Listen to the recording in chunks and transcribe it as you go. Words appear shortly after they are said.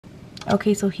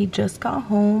Okay, so he just got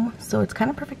home, so it's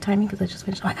kind of perfect timing because I just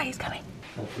finished. Oh my god, he's coming.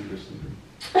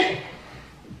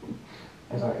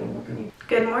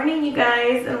 Good morning, you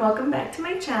guys, and welcome back to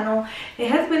my channel. It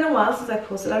has been a while since I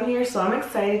posted on here, so I'm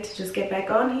excited to just get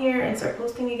back on here and start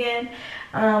posting again.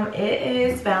 It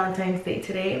is Valentine's Day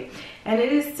today, and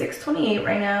it is 6:28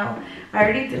 right now. I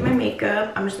already did my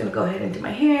makeup. I'm just gonna go ahead and do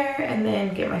my hair and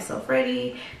then get myself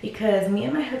ready because me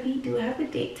and my hubby do have a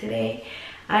date today.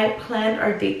 I planned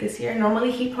our date this year. Normally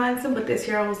he plans them, but this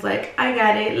year I was like, I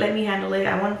got it, let me handle it.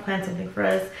 I want to plan something for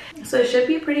us. So it should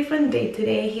be a pretty fun date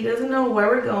today. He doesn't know where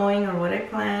we're going or what I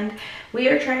planned. We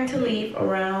are trying to leave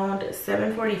around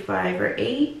 7:45 or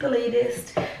 8 the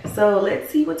latest. So let's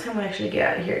see what time we actually get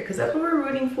out of here because that's what we're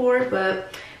rooting for,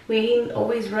 but we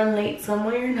always run late some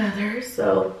way or another.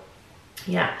 So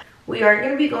yeah. We are going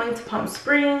to be going to Palm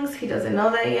Springs. He doesn't know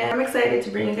that yet. I'm excited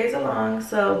to bring you guys along.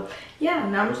 So yeah,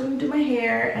 now I'm just going to do my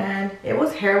hair. And it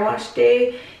was hair wash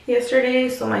day yesterday.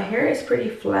 So my hair is pretty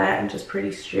flat and just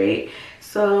pretty straight.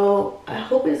 So I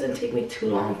hope it doesn't take me too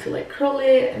long to like curl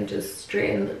it and just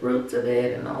straighten the roots of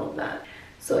it and all of that.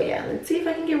 So yeah, let's see if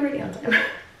I can get ready on time.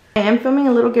 I am filming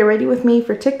a little get ready with me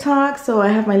for TikTok. So I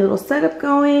have my little setup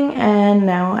going. And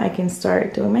now I can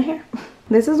start doing my hair.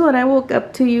 This is what I woke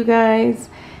up to, you guys.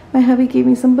 My hubby gave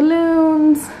me some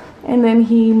balloons, and then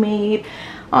he made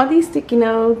all these sticky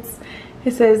notes.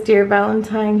 It says, "Dear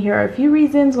Valentine, here are a few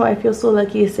reasons why I feel so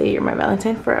lucky to say you're my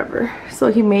Valentine forever." So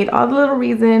he made all the little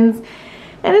reasons,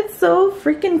 and it's so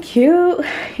freaking cute.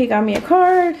 He got me a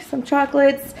card, some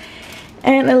chocolates,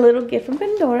 and a little gift from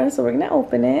Pandora, so we're gonna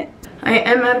open it. I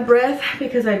am out of breath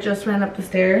because I just ran up the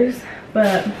stairs,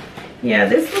 but yeah,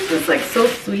 this was just like so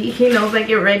sweet. He knows I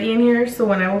get ready in here, so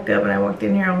when I woke up and I walked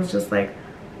in here, I was just like,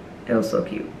 it was so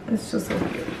cute. It's just so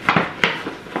cute.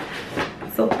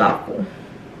 So thoughtful.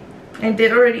 I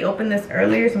did already open this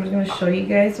earlier, so I'm just going to show you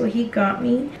guys what he got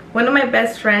me. One of my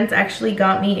best friends actually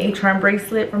got me a charm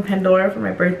bracelet from Pandora for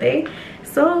my birthday.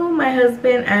 So my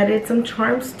husband added some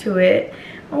charms to it.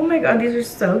 Oh my god, these are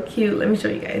so cute. Let me show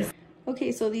you guys.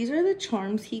 Okay, so these are the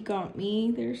charms he got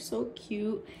me. They're so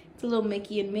cute. It's a little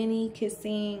Mickey and Minnie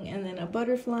kissing, and then a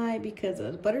butterfly, because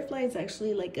a butterfly is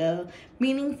actually like a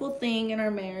meaningful thing in our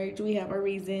marriage. We have our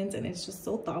reasons, and it's just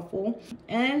so thoughtful.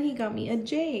 And he got me a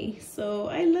J, so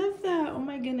I love that. Oh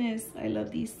my goodness, I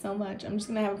love these so much. I'm just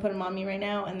gonna have him put them on me right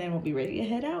now, and then we'll be ready to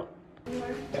head out.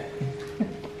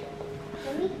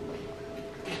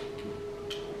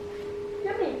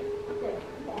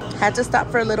 Had to stop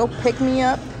for a little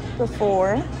pick-me-up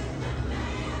before.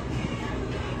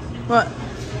 What?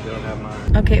 Don't have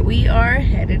mine. Okay, we are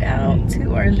headed out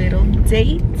to our little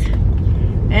date.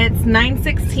 It's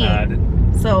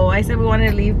 9:16. So I said we wanted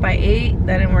to leave by 8.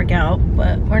 That didn't work out,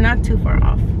 but we're not too far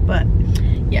off. But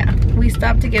yeah, we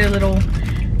stopped to get a little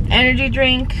energy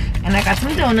drink, and I got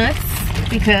some donuts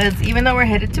because even though we're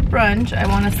headed to brunch, I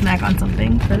want to snack on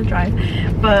something for the drive.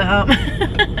 But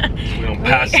we don't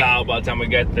pass out by the time we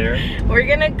get there. We're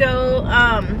gonna go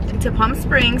to Palm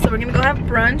Springs, so we're gonna go have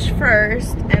brunch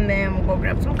first, and then we'll go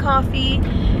grab some coffee,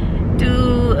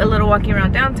 do a little walking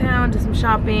around downtown, do some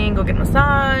shopping, go get a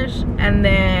massage, and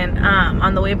then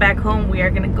on the way back home we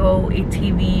are gonna go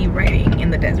ATV riding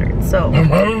in the desert. So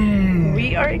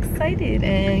we are excited,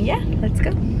 and yeah, let's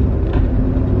go.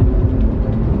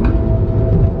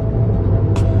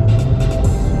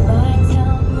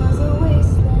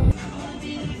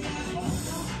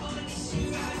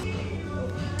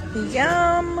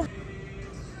 Yum!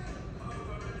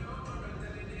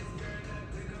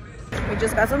 We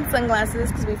just got some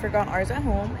sunglasses because we forgot ours at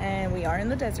home, and we are in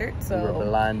the desert, so we're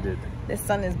blinded. The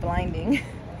sun is blinding.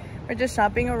 We're just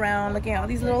shopping around, looking at all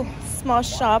these little small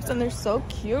shops, and they're so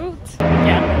cute.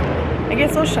 Yeah, I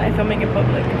get so shy filming in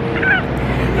public.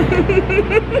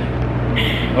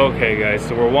 Okay guys,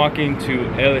 so we're walking to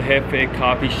El Jefe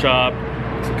coffee shop.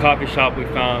 It's a coffee shop we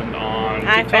found on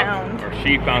TikTok. Or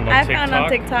she found on TikTok. I found on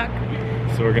TikTok.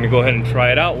 So we're gonna go ahead and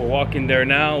try it out. We're walking there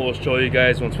now. We'll show you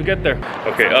guys once we get there.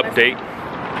 Okay, update.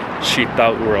 She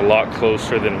thought we were a lot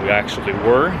closer than we actually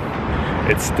were.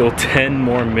 It's still 10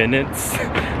 more minutes.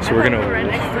 So we're gonna right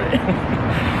next to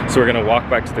it. So we're gonna walk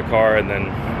back to the car and then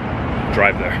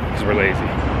drive there because we're lazy.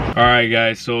 All right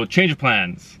guys, so change of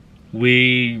plans.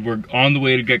 We were on the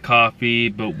way to get coffee,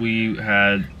 but we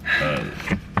had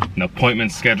an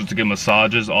appointment scheduled to get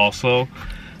massages also.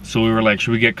 So we were like,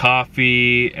 should we get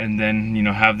coffee and then, you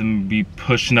know, have them be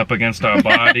pushing up against our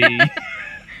body?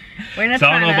 We're not so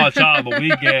I don't know about y'all, but we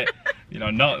get, you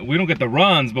know, no, we don't get the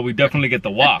runs, but we definitely get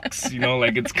the walks. You know,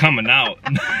 like it's coming out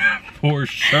for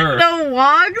sure. The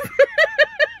walks?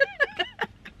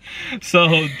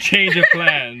 So change of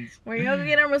plans. We're gonna go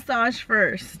get our massage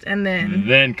first, and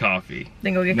then coffee.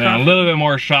 Then go get then coffee. A little bit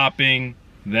more shopping.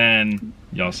 Then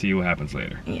y'all see what happens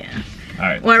later. Yeah. All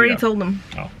right. Well, I already told them.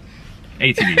 Oh.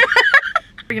 ATV.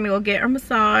 We're gonna go get our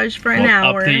massage for an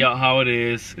hour. Update y'all how it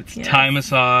is. It's Thai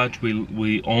massage.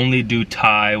 We only do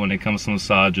Thai when it comes to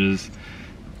massages.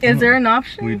 Is there an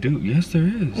option? We do. Yes, there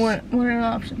is. What are the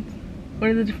options? What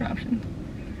are the different options?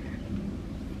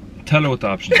 Tell her what the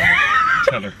options are.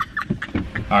 Tell her.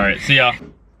 All right. See y'all.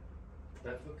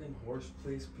 That fucking horse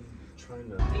place be trying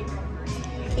to.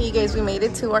 Hey, you guys, we made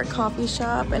it to our coffee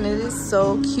shop, and it is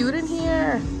so cute in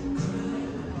here.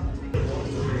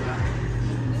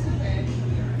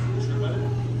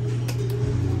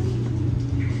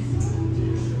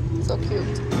 So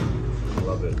cute.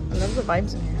 Love it. I love the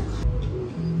vibes in here.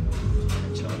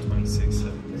 Channel 26.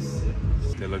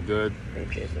 They look good.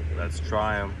 Let's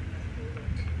try them.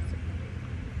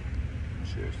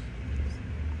 Cheers.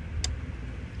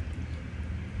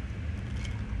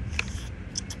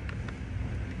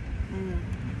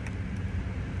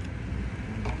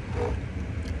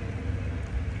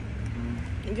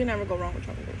 You can never go wrong with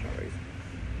tropical strawberries.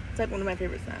 It's like one of my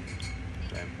favorite snacks.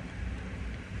 Same.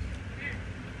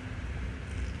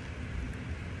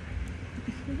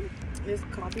 This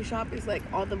coffee shop is like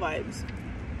all the vibes.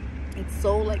 It's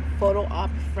so like photo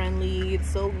op friendly. It's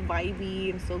so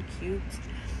vibey and so cute.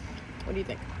 What do you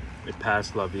think? It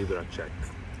passed La Vibra check.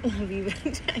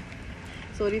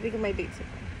 So what do you think of my date so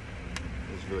far?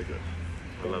 It was really good.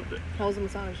 I loved it. How was the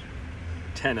massage?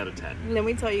 10 out of 10. Let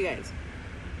me tell you guys.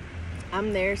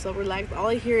 I'm there so relaxed. All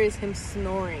I hear is him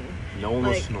snoring. No one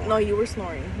was snoring. No, you were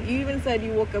snoring. You even said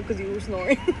you woke up because you were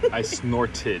snoring. I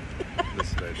snorted. This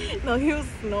is what I did. No, he was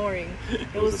snoring.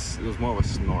 It was more of a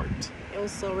snort. It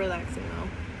was so relaxing though.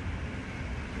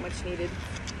 Much needed.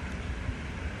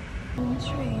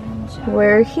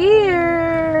 We're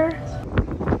here.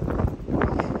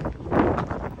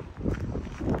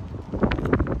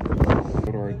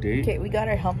 Go to our date. Okay, we got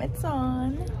our helmets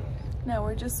on. Now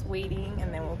we're just waiting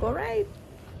and then we'll go ride.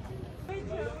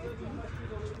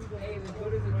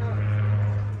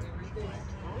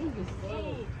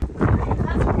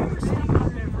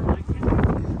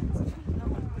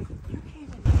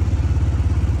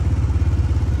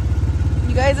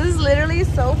 You guys, this is literally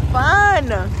so fun.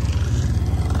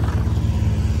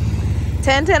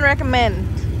 10/10 recommend.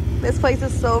 This place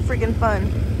is so freaking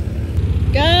fun.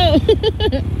 Go!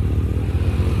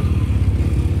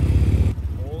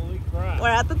 Holy crap. We're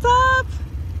at the top.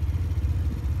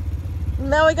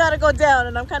 Now we gotta go down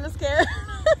and I'm kind of scared.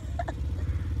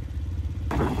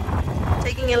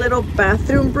 Taking a little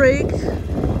bathroom break.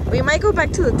 We might go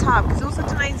back to the top because it was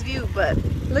such a nice view, but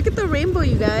look at the rainbow,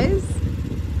 you guys.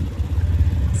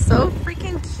 So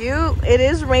freaking cute. It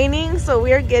is raining, so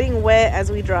we are getting wet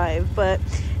as we drive, but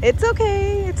it's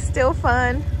okay. It's still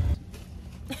fun.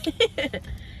 Hey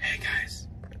guys,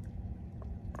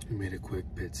 we made a quick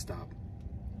pit stop.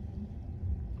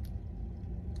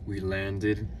 We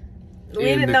landed.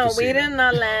 We did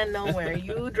not land nowhere.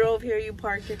 You drove here, you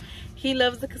parked here. He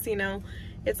loves the casino.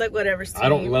 It's like whatever. I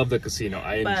don't love the casino.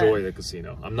 I enjoy the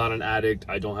casino. I'm not an addict.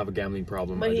 I don't have a gambling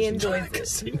problem. But he enjoys it.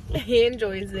 Casino. He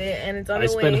enjoys it, and it's on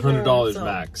the way. I spend $100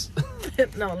 max.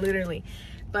 No, literally.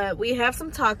 But we have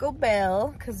some Taco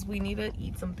Bell because we need to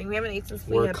eat something. We haven't eaten since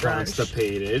we had brunch. We're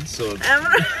constipated, so.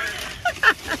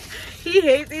 He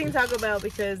hates eating Taco Bell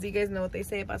because you guys know what they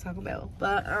say about Taco Bell.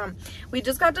 But we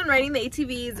just got done riding the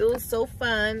ATVs. It was so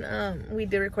fun. We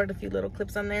did record a few little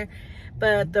clips on there,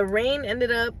 but the rain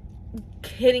ended up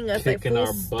hitting us like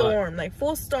full storm. Like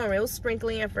full storm. It was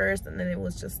sprinkling at first, and then it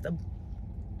was just a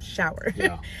shower.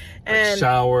 Yeah. And like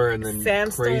shower, and then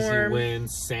sandstorm. Crazy wind,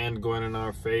 sand going in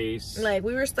our face. Like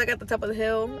we were stuck at the top of the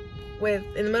hill in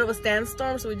the middle of a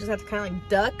sandstorm, so we just had to kind of like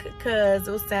duck because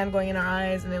it was sand going in our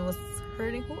eyes and it was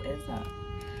hurting. Who is that?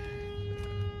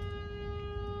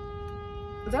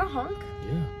 Is that a honk?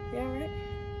 Yeah. Yeah, right?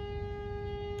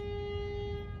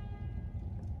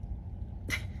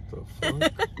 The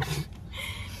fuck?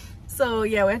 So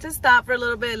yeah, we had to stop for a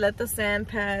little bit, let the sand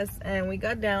pass, and we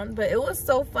got down. But it was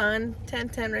so fun.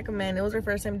 10/10 recommend. It was our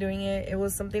first time doing it. It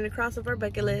was something to cross off our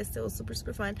bucket list. It was super,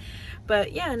 super fun.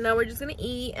 But yeah, now we're just gonna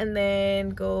eat and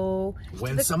then go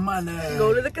win some money.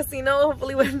 Go to the casino,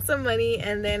 hopefully win some money,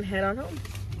 and then head on home.